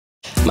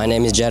My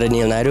name is Jarod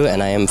Naidoo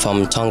and I am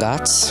from Tonga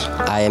Arts.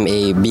 I am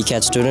a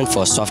BCAT student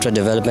for software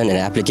development and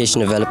application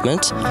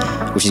development,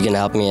 which is going to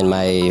help me in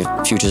my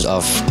futures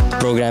of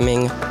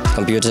programming,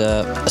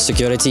 computer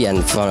security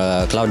and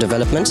for cloud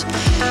development.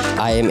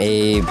 I am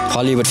a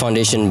Hollywood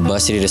Foundation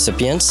Bursary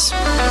recipient.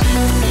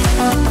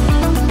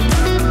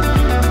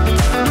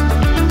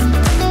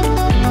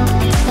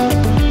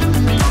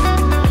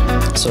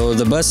 So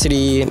the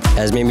bursary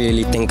has made me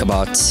really think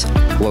about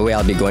where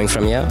I'll be going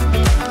from here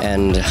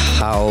and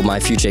how my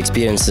future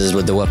experiences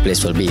with the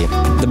workplace will be.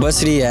 The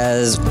bursary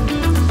has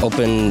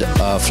opened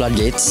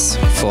floodgates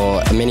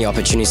for many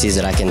opportunities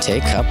that I can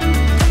take up.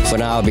 For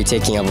now, I'll be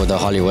taking up with the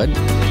Hollywood.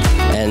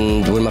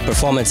 And with my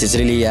performance, it's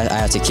really, I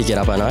have to kick it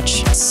up a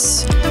notch.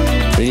 It's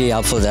really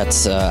helpful that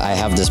I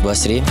have this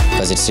bursary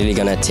because it's really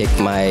going to take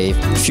my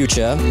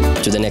future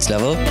to the next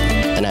level,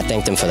 and I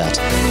thank them for that.